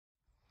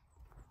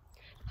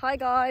Hi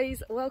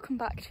guys, welcome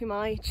back to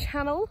my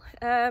channel.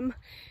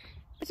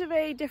 Bit of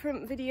a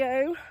different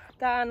video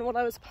than what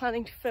I was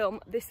planning to film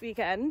this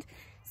weekend.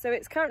 So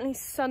it's currently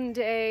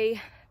Sunday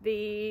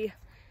the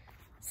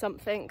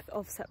something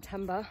of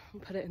September. I'll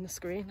put it in the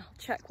screen, I'll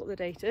check what the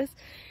date is.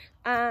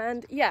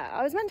 And yeah,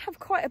 I was meant to have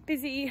quite a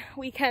busy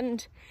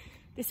weekend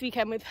this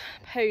weekend with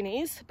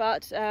ponies,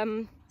 but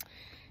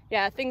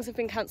yeah, things have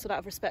been cancelled out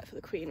of respect for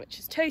the Queen, which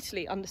is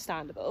totally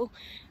understandable.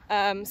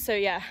 So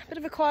yeah, a bit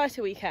of a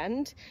quieter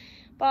weekend.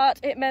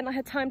 But it meant I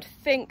had time to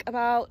think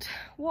about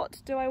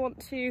what do I want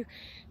to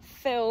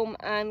film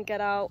and get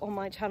out on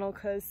my channel,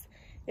 because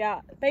yeah,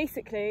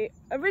 basically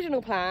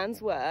original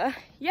plans were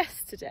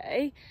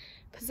yesterday,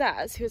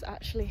 Pzazz, who is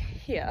actually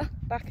here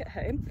back at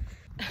home,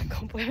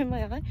 can't put it in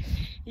my eye,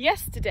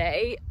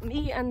 yesterday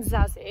me and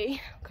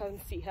Zazzy, come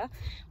and see her,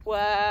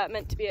 were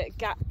meant to be at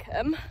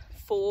Gatcombe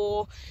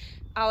for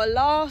our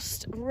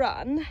last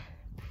run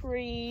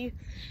pre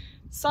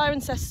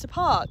Cirencester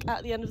Park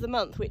at the end of the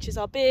month, which is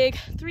our big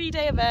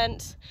 3-day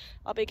event,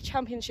 our big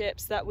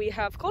championships that we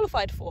have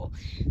qualified for.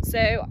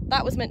 So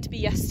that was meant to be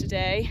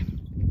yesterday,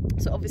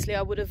 so obviously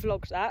I would have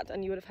vlogged that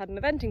and you would have had an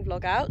eventing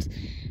vlog out,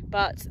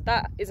 but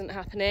that isn't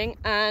happening.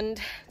 And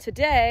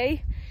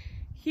today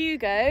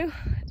Hugo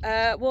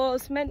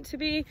was meant to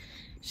be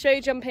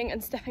show jumping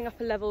and stepping up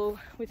a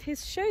level with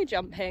his show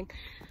jumping,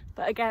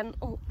 but again,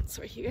 oh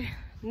sorry Hugo,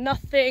 none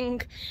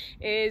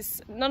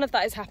of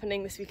that is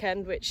happening this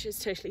weekend, which is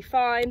totally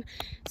fine.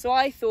 So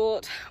I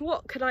thought,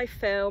 what could I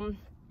film?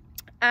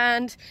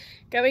 And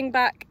going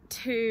back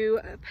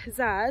to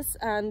Pzazz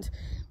and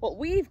what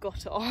we've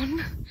got on,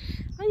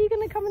 are you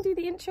going to come and do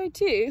the intro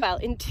too? Well,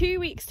 in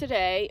 2 weeks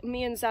today,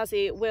 me and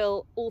Zazzy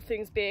will, all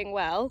things being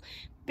well,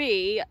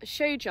 be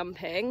show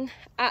jumping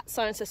at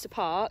Cirencester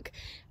Park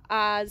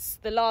as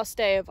the last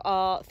day of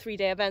our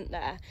 3-day event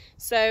there.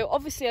 So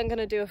obviously I'm going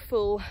to do a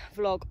full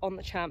vlog on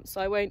the champs, so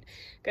I won't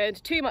go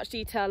into too much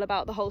detail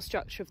about the whole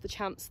structure of the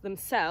champs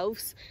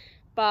themselves,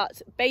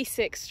 but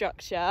basic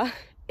structure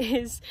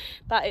is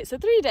that it's a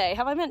 3-day.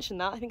 Have I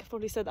mentioned that? I think I've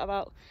probably said that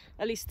about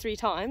at least 3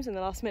 times in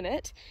the last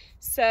minute.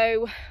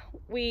 So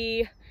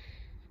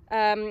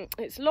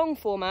it's long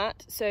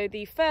format, so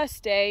the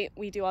first day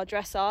we do our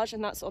dressage,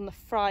 and that's on the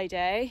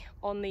Friday.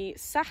 On the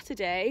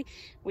Saturday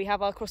we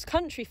have our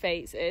cross-country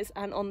phases,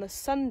 and on the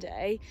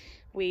Sunday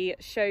we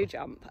show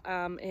jump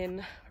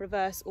in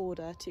reverse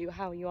order to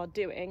how you are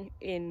doing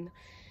in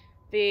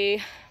the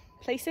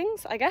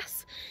placings, I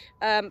guess.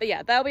 But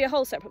yeah, there'll be a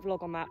whole separate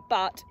vlog on that,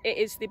 but it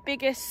is the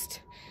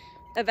biggest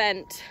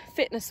event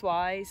fitness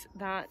wise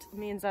that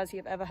me and Zazzy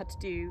have ever had to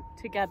do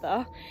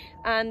together,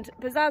 and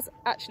Pzazz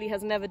actually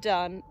has never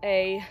done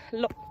a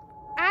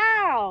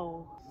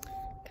ow!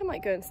 I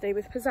might go and stay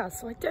with Pzazz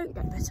so I don't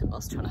get bitten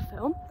whilst trying to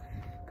film.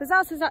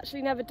 Pzazz has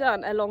actually never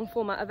done a long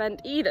format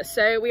event either,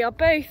 so we are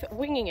both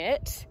winging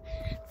it,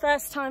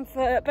 first time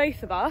for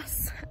both of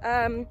us,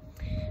 and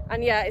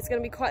yeah, it's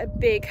going to be quite a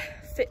big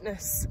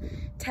fitness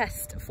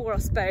test for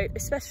us both,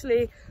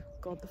 especially,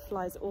 God, the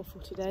flies are awful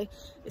today,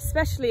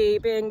 especially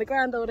being the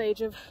grand old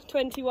age of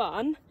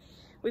 21.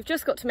 We've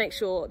just got to make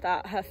sure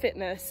that her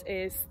fitness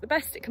is the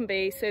best it can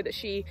be so that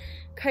she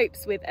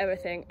copes with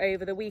everything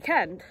over the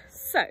weekend.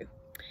 So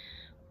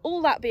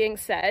all that being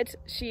said,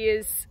 she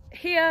is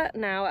here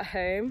now at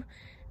home,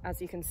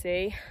 as you can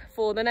see,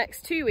 for the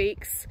next 2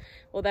 weeks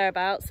or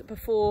thereabouts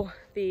before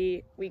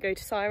we go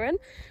to Siren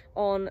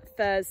on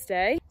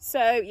Thursday.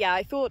 So yeah,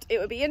 I thought it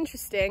would be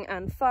interesting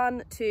and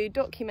fun to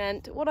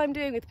document what I'm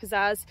doing with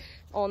Pzazz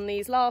on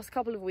these last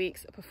couple of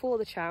weeks before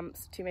the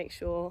champs to make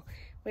sure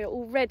we're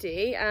all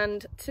ready.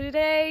 And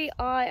today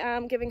I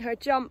am giving her a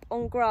jump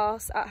on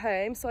grass at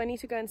home, so I need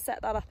to go and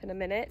set that up in a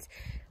minute.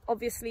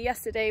 Obviously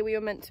yesterday we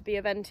were meant to be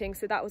eventing,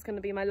 so that was going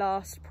to be my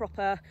last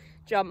proper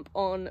jump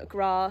on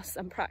grass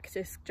and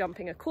practice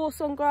jumping a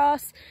course on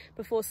grass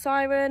before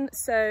Siren,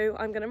 so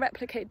I'm going to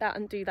replicate that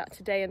and do that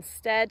today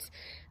instead.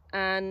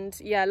 And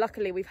yeah,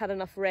 luckily we've had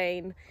enough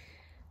rain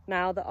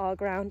now that our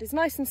ground is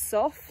nice and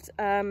soft,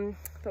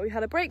 but we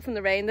had a break from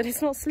the rain that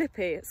it's not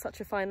slippy. It's such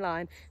a fine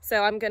line.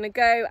 So I'm going to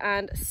go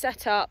and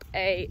set up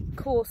a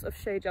course of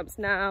show jumps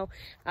now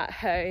at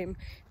home,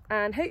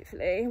 and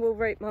hopefully we'll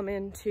rope mum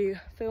into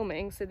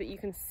filming so that you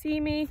can see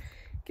me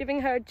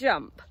giving her a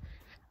jump.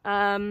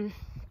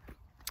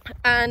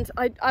 And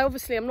I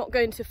obviously am not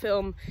going to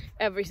film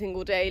every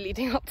single day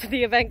leading up to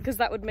the event, because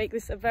that would make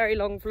this a very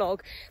long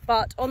vlog,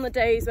 but on the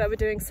days where we're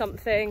doing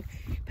something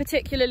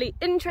particularly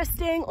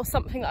interesting or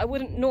something that I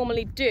wouldn't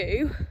normally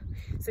do,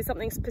 so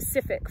something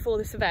specific for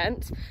this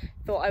event,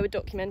 thought I would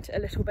document it a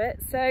little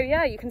bit. So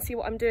yeah, you can see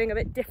what I'm doing a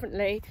bit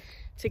differently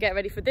to get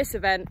ready for this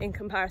event in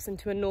comparison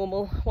to a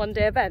normal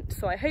 1-day event.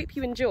 So I hope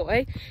you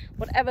enjoy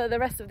whatever the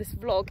rest of this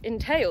vlog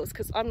entails,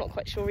 because I'm not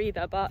quite sure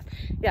either. But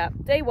yeah,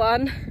 day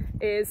 1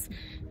 is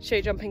show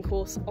jumping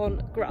course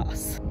on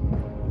grass.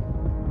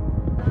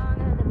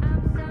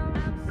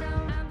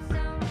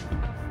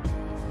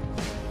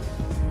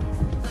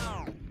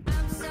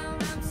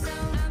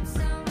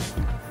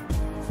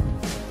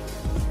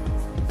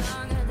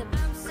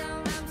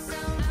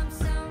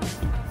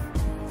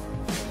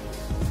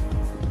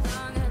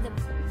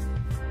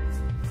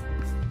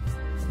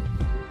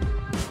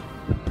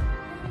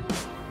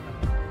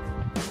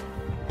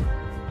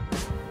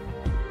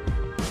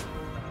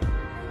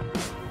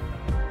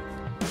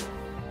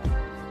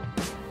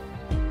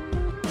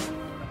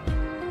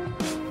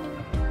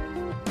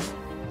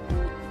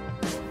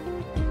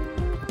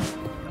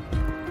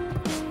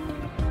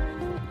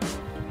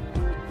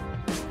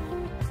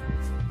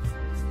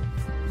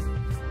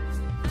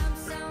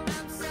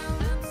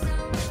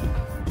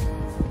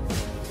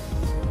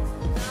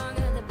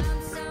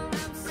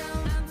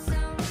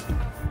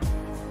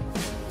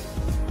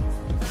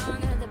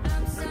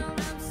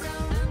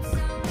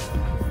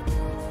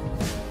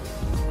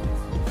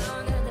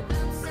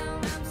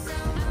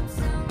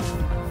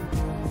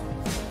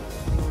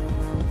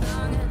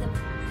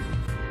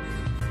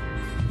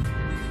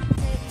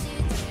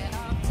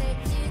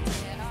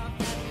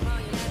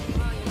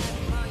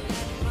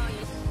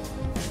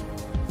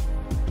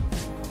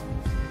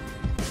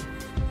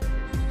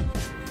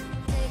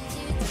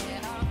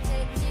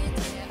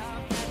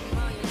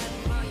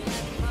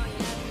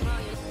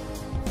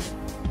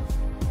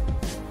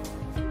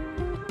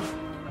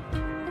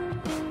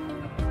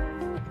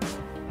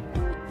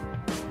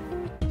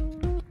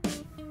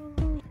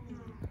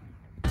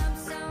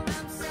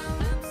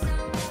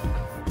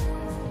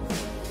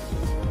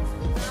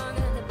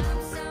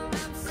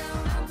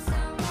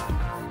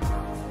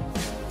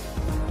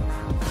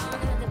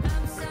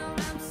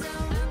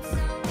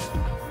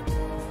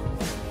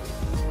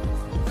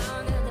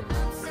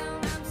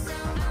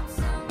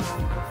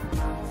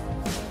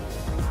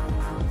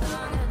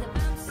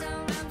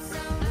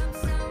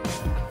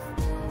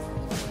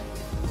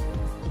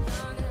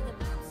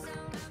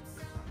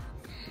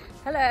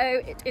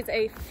 it is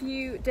a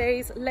few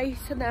days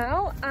later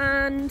now,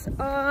 and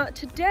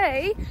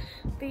today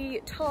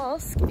the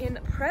task in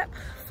prep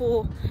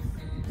for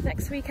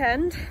next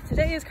weekend,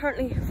 today is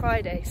currently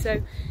Friday,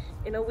 so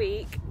in a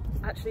week,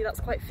 actually that's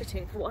quite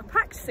fitting for what I'm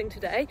practicing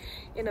today,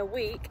 in a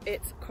week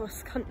it's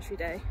cross-country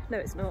day. No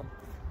it's not.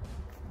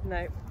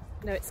 No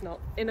it's not.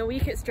 In a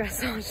week it's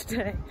dressage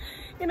day.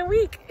 In a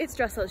week it's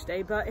dressage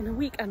day, but in a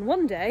week and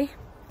one day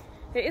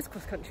it is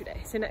cross-country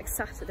day. So next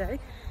Saturday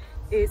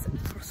is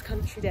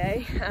cross-country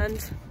day,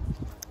 and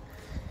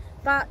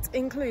that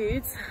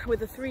includes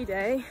with a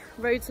 3-day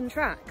roads and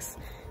tracks.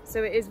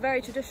 So it is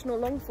very traditional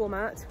long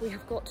format. We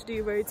have got to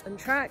do roads and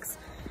tracks.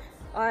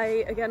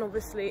 I, again,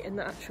 obviously in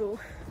the actual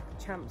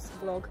champs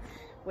vlog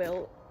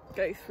will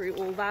go through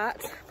all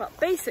that, but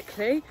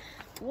basically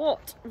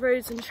what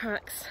roads and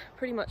tracks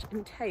pretty much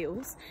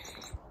entails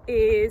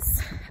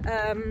is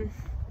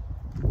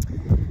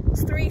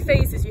 3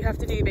 phases you have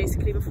to do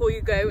basically before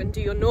you go and do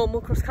your normal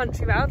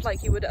cross-country round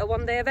like you would at a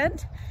 1-day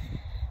event.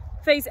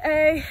 Phase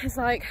A is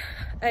like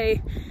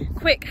a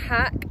quick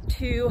hack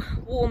to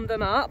warm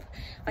them up.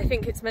 I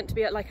think it's meant to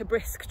be at like a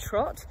brisk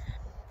trot.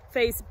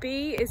 Phase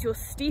B is your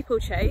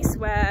steeplechase,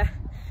 where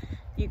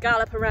you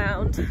gallop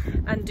around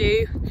and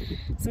do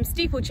some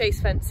steeplechase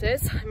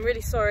fences. I'm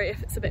really sorry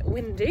if it's a bit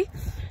windy.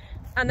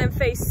 And then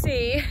phase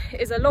C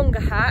is a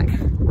longer hack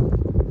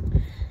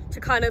to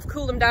kind of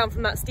cool them down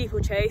from that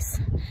steeplechase,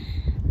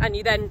 and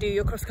you then do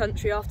your cross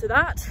country after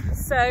that.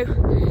 So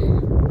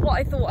what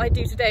I thought I'd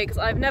do today, because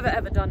I've never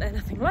ever done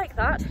anything like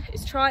that,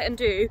 is try and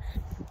do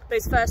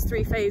those first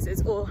 3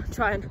 phases, or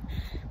try and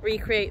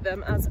recreate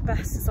them as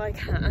best as I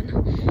can.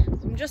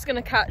 So I'm just going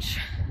to catch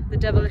the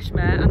devilish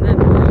mare and then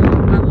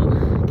I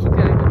will keep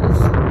going with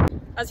this.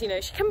 As you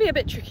know, she can be a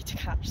bit tricky to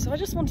catch, so I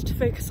just wanted to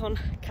focus on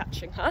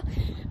catching her.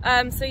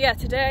 So yeah,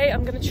 today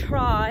I'm going to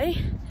try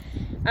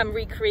and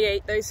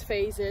recreate those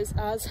phases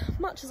as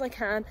much as I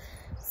can.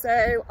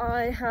 So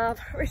I have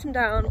written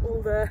down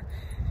all the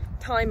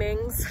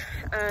timings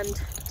and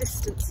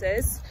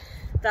distances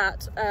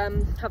that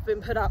have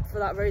been put up for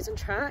that roads and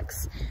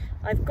tracks.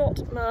 I've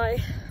got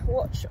my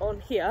watch on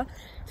here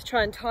to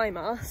try and time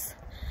us,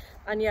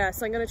 and yeah,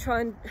 so I'm going to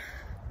try and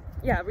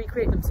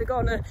recreate them. So go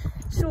on a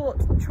short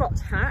trot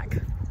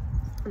hack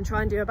and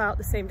try and do about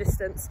the same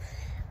distance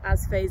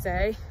as phase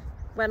A,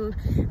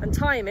 and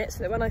time it so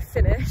that when I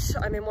finish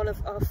I'm in one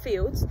of our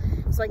fields,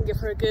 so I can give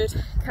her a good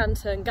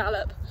canter and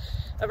gallop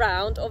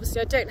around.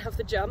 Obviously I don't have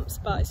the jumps,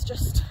 but it's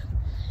just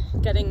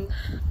getting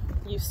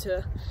used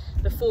to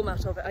the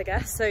format of it, I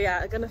guess. So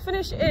yeah, I'm gonna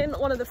finish in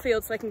one of the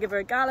fields so I can give her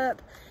a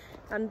gallop,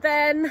 and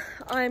then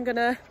I'm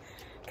gonna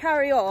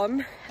carry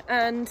on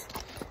and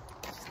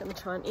just gonna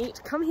try and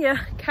eat, come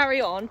here,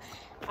 carry on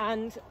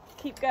and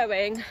keep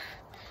going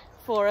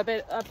for a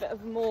bit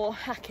of more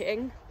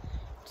hacking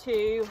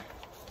to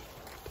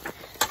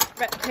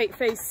replicate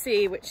phase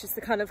C, which is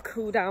the kind of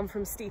cool down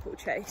from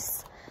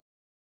steeplechase.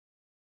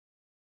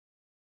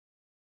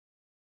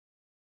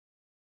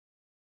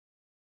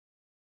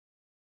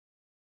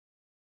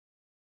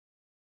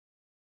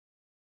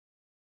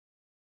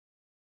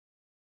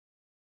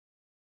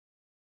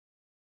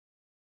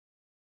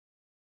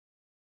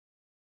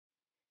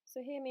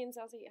 So here me and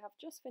Zazzy have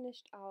just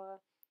finished our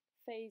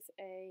phase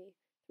A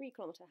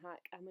 3-kilometre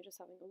hack, and we're just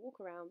having a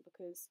walk around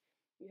because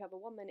you have a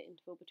 1-minute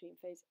interval between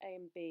phase A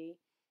and B,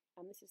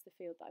 and this is the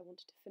field that I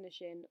wanted to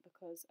finish in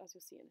because, as you'll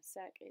see in a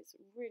sec, it's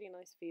a really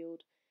nice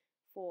field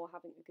for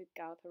having a good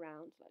gallop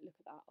around. Like, look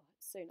at that, oh,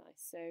 it's so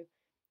nice. So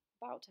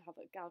about to have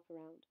a gallop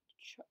around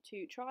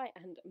to try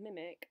and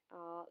mimic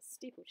our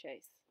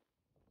steeplechase.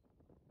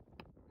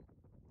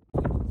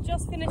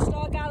 Just finished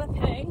our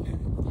galloping,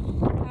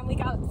 and we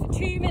galloped for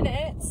 2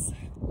 minutes,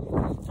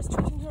 just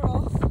trotting her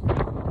off.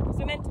 So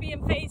we're meant to be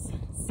in phase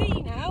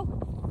C now,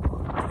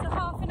 which is a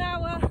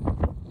half-an-hour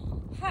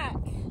hack.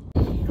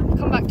 I've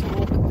come back to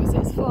walk because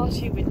it's far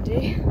too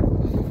windy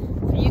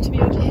for you to be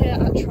able to hear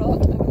at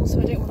trot, and also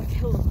I don't want to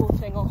kill the poor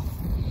thing off.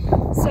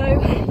 So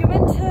you're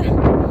meant to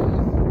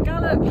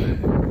gallop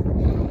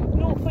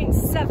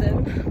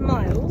 0.7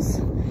 miles,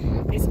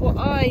 is what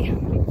I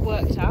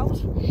worked out,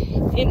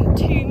 in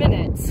 2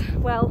 minutes.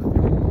 Well,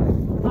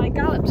 I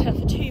galloped her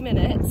for 2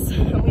 minutes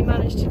and we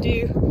managed to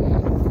do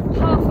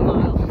half a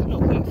mile,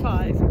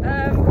 0.5.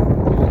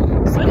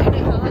 So I don't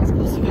know how that's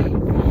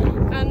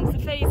possible. And for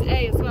phase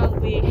A as well,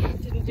 we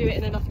didn't do it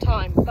in enough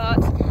time, but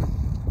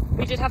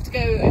we did have to go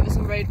over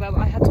some road where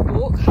I had to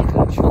walk. I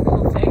couldn't trot the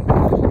whole thing.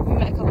 We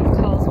met a couple of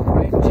cars on the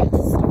road which I had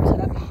to stop to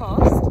let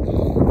past.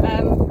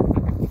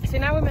 So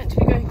now we're meant to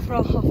be going for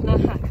our half-an-hour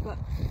hack, but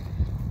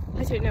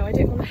I don't know, I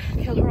don't want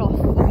to kill her off.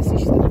 Obviously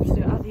she's going to have to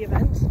do it at the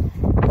event.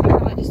 I think I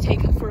might just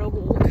take her for a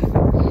walk,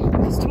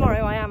 because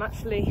tomorrow I am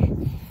actually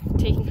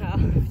taking her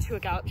to a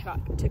gallop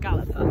track to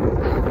gallop her.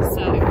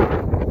 So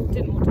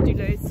didn't want to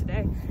do loads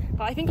today.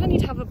 But I think I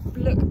need to have a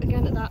look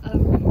again at that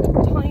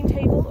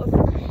timetable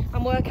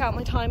and work out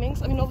my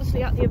timings. I mean,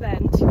 obviously at the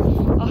event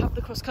I'll have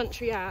the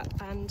cross-country app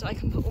and I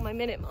can put all my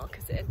minute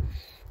markers in,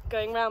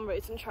 going round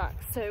roads and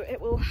tracks, so it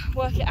will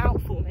work it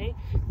out for me,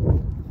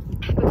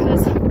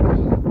 because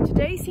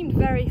Today seemed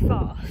very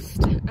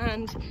fast,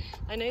 and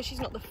I know she's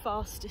not the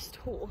fastest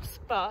horse,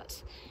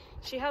 but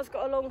she has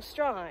got a long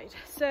stride,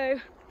 so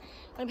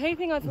I'm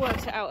hoping I've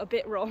worked it out a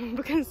bit wrong,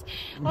 because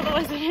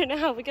otherwise I don't know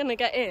how we're going to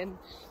get in.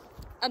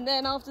 And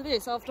then after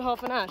this, after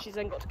half an hour, she's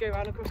then got to go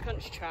around a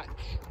cross-country track.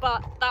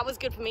 But that was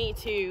good for me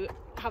to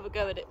have a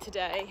go at it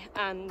today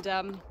and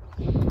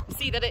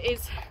see that it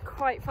is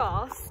quite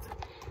fast.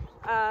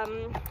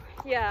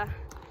 Yeah,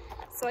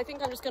 so I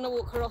think I'm just going to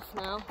walk her off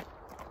now.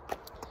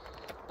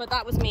 But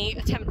that was me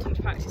attempting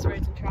to practice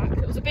roads and track.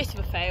 It was a bit of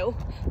a fail,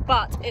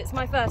 but it's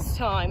my first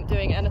time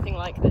doing anything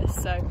like this,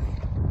 so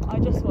I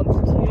just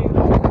wanted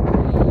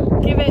to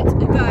give it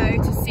a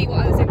go to see what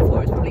I was in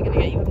for. It's probably going to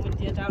get even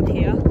windier down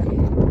here.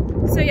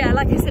 So yeah,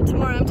 like I said,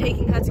 tomorrow I'm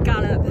taking her to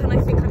gallop, and I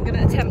think I'm going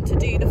to attempt to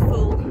do the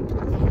full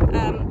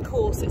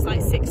course. It's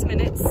like 6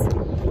 minutes,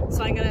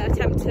 so I'm going to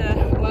attempt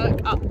to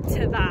work up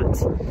to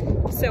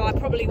that. So I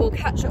probably will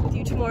catch up with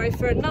you tomorrow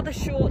for another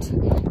short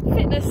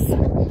fitness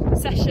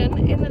session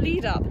in the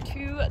lead up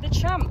to the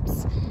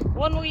champs.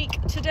 1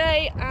 week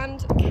today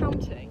and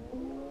counting.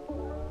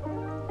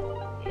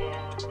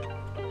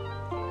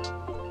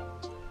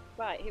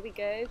 Right, here we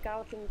go,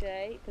 galloping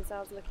day.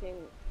 Pzazz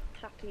looking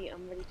happy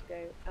and ready to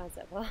go as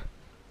ever.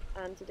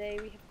 And today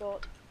we have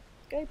got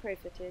GoPro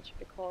footage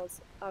because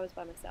I was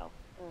by myself,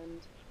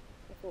 and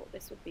I thought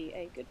this would be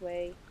a good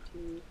way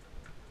to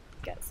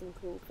get some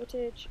cool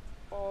footage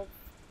of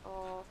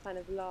our kind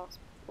of last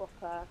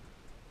proper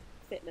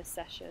fitness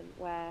session,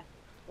 where I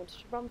wanted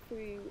to run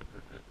through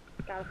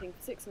galloping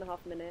for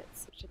 6.5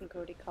 minutes, which I think I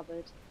already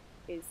covered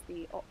is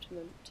the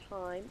optimum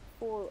time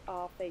for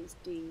our phase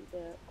D,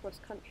 the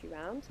cross-country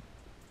round.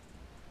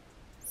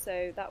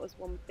 So that was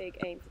one big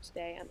aim for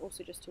today, and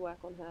also just to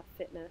work on her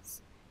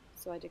fitness.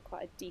 So I did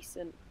quite a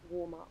decent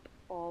warm-up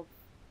of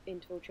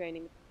interval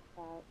training,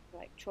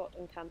 like trot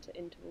and canter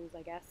intervals,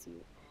 I guess,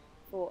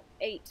 for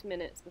 8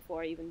 minutes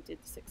before I even did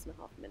the 6.5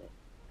 minute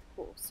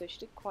course. So she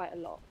did quite a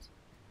lot.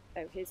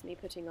 Oh, here's me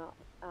putting up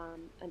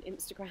an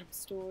Instagram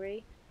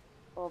story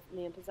of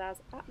me and Pzazz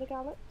at the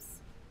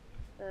gallops.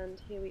 And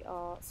here we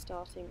are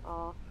starting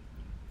our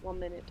 1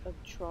 minute of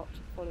trot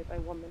followed by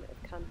 1 minute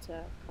of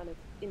canter kind of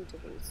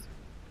intervals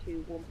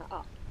to warm her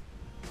up.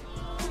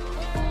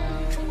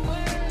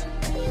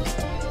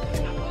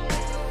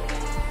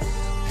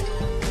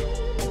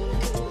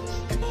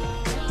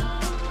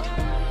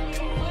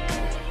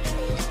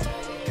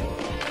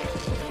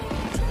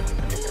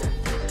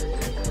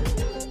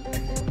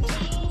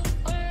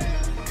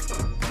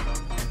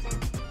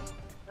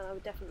 And I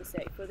would definitely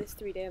say for this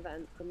 3-day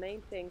event, the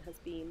main thing has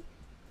been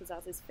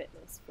Pzazz's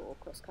fitness for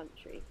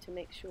cross-country, to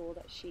make sure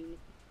that she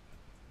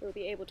will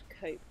be able to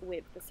cope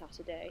with the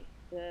Saturday,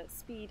 the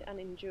speed and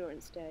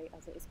endurance day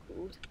as it is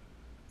called.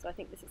 So I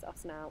think this is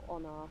us now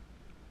on our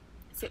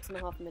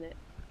 6.5 minute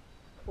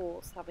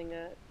course, having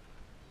a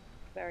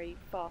very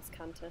fast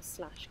canter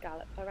 /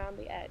 gallop around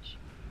the edge,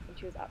 and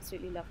she was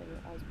absolutely loving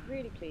it. I was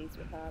really pleased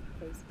with her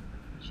because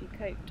she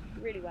coped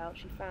really well.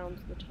 She found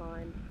the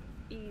time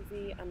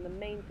easy, and the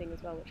main thing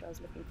as well which I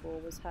was looking for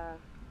was her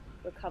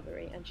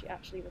recovery, and she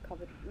actually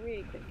recovered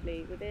really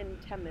quickly. Within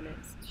 10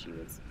 minutes she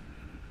was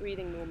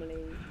breathing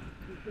normally,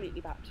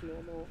 completely back to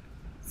normal.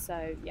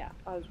 So yeah,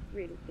 I was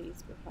really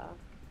pleased with her,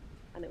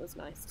 and it was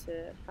nice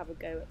to have a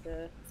go at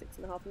the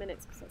 6.5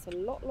 minutes because that's a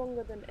lot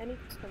longer than any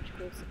cross-country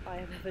course I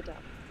have ever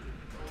done.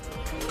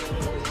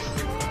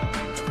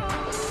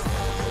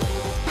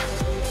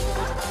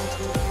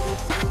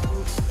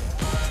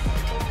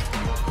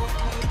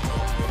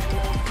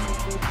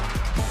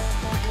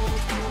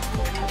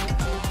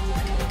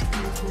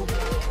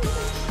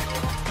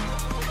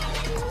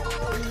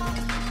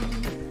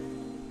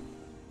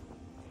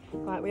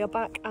 Right, we are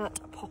back at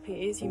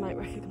Poppy's. You might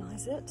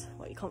recognise it.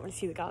 Well, you can't really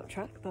see the gallop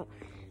track, but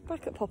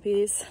back at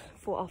Poppy's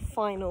for our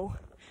final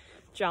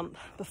jump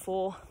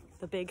before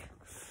the big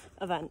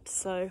event.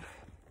 So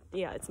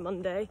yeah, it's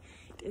Monday.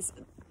 It is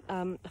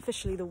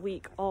officially the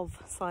week of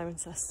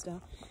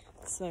Cirencester.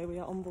 So we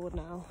are on board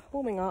now,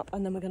 warming up,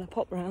 and then we're going to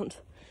pop round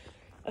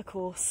a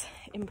course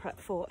in prep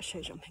for a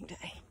show jumping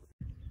day.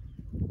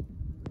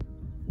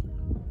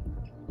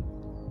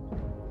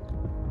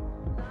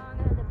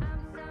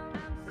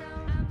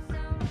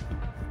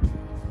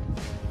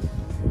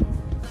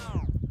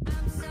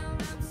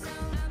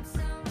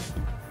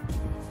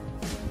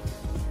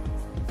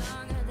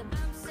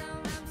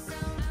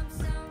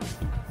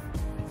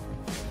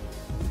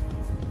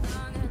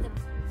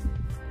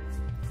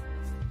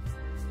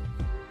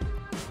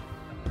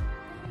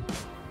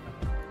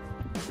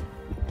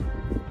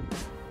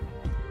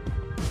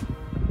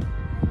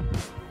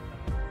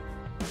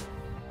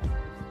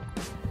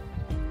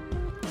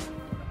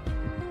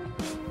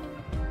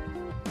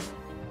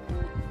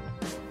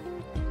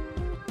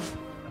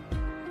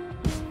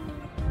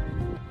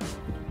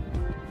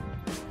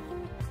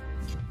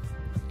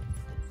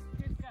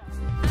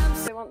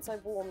 Once I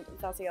warmed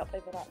Zazzy up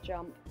over that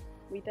jump,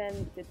 we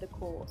then did the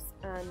course,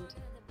 and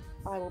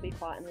I will be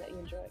quiet and let you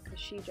enjoy it because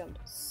she jumped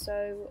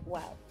so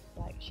well.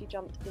 Like, she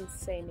jumped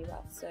insanely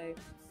well. So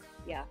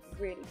yeah,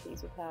 really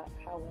pleased with her,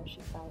 how well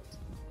she felt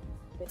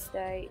this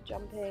day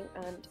jumping,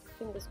 and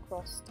fingers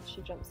crossed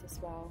she jumps this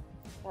well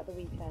at the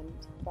weekend.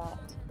 But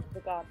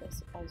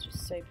regardless, I was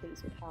just so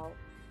pleased with how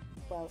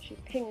well she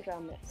pinged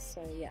around this.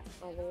 So yeah,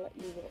 I will let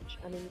you watch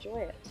and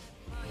enjoy it.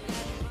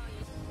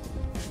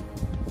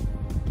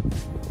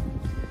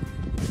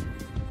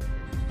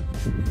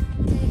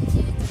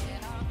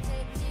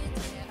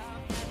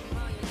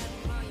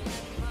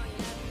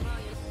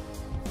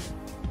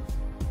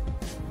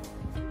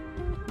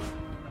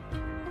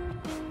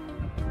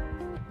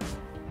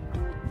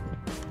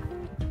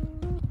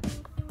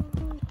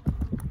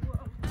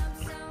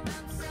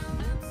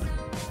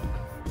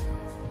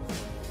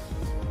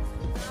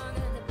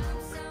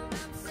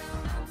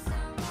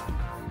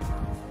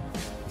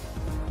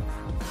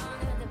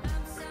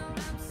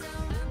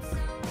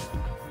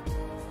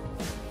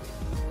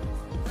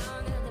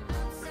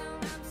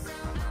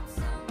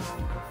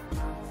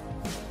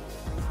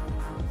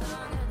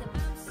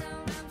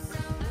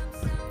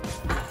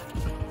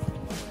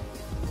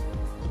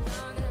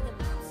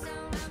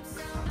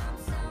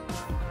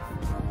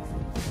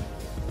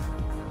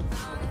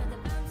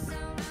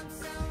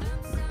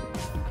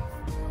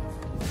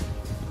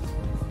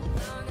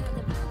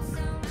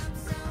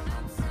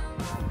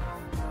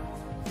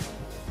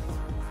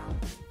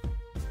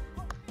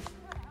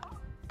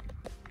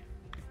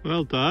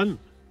 Well done.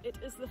 It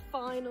is the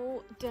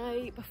final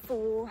day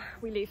before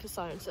we leave for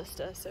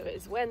Cirencester, so it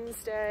is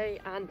Wednesday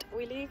and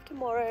we leave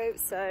tomorrow.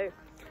 So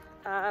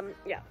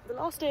yeah, the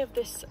last day of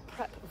this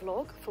prep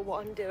vlog for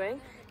what I'm doing,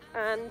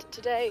 and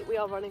today we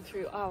are running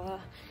through our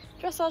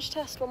dressage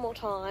test one more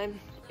time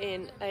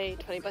in a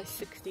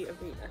 20x60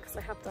 arena, because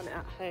I have done it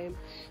at home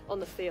on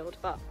the field,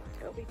 but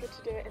it'll be good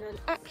to do it in an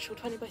actual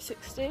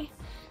 20x60.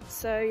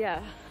 So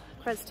yeah,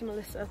 credits to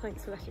Melissa,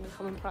 thanks for letting me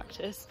come and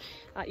practice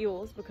at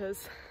yours,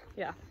 because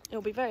yeah,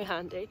 it'll be very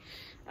handy.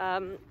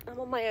 I'm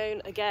on my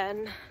own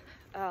again.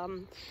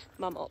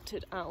 Mum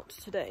opted out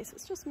today, so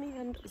it's just me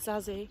and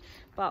Zazzy.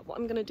 But what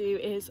I'm going to do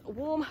is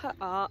warm her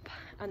up,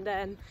 and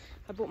then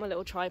I bought my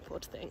little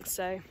tripod thing,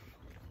 so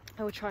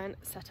I will try and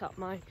set up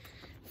my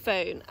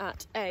phone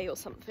at A or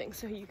something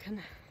so you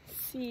can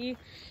see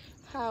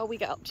how we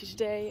get up to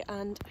today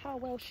and how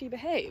well she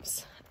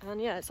behaves.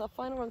 And yeah, it's our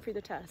final run through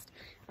the test.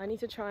 I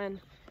need to try and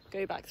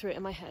go back through it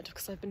in my head,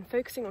 because I've been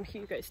focusing on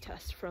Hugo's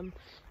test from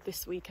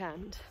this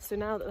weekend. So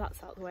now that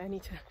that's out of the way, I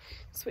need to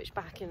switch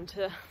back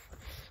into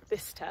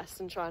this test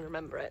and try and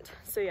remember it.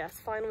 So yes,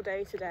 final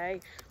day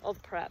today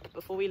of prep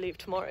before we leave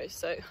tomorrow.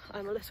 So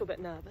I'm a little bit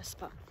nervous,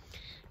 but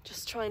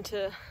just trying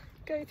to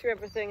go through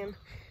everything and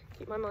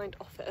keep my mind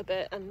off it a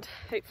bit. And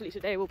hopefully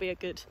today will be a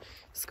good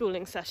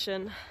schooling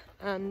session.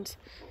 And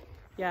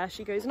yeah,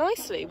 she goes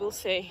nicely, we'll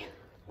see.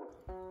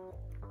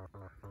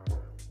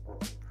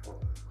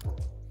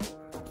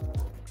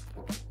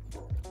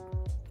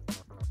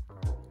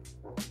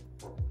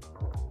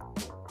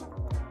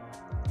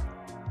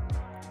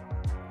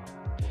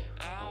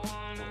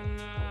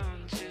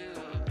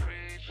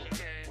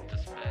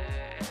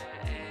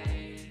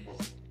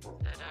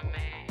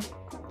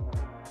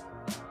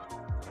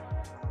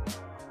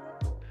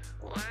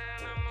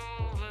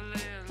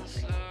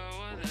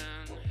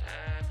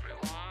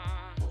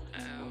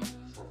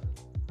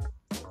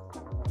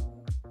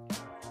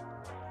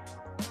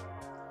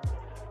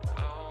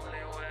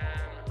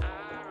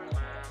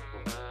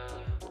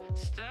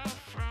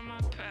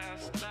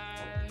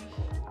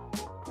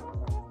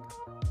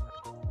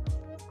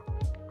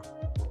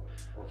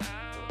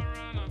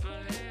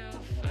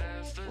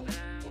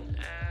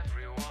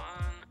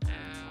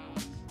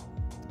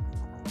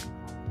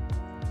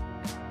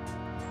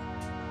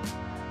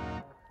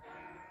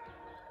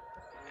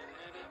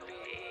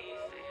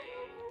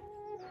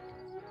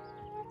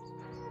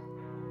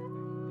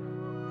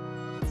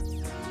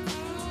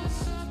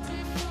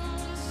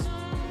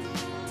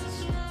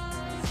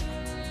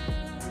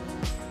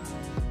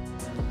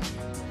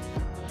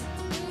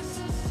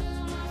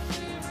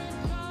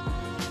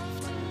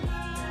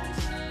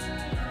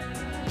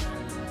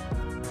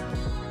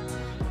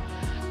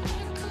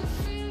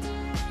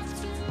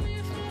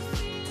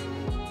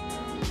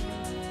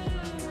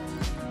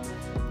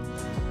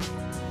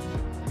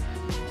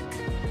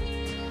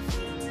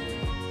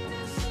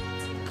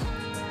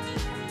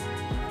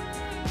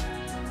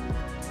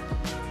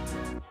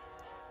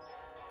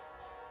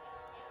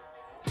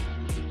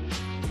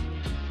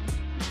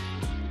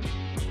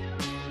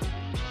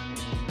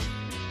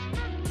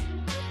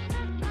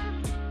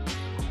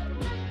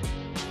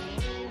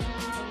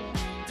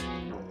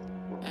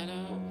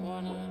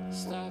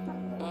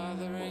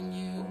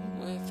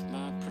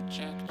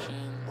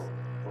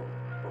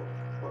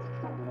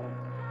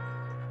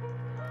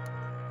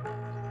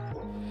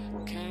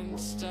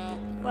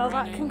 Well,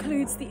 that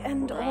concludes the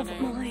end of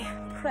my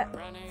prep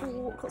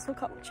for Cotswold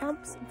Cup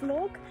Champs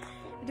vlog.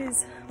 It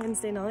is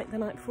Wednesday night, the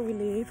night before we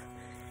leave.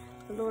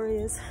 The lorry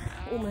is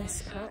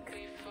almost packed.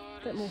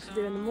 A bit more to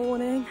do in the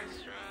morning.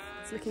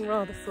 It's looking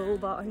rather full,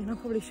 but I mean, I'll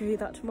probably show you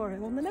that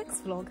tomorrow on the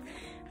next vlog.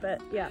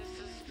 But yeah,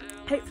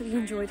 hopefully you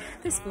enjoyed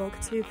this vlog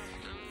to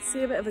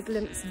see a bit of a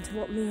glimpse into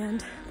what me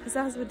and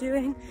Pzazz were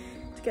doing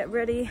to get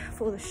ready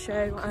for the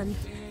show, and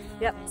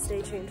yep,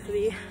 stay tuned for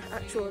the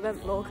actual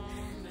event vlog,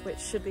 which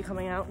should be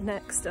coming out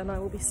next, and I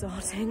will be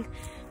starting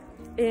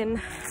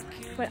in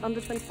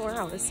under 24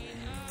 hours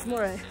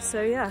tomorrow.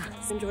 So yeah,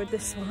 enjoyed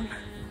this one,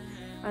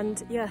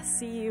 and yeah,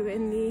 see you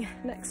in the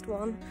next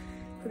one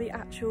for the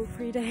actual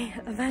 3-day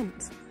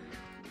event.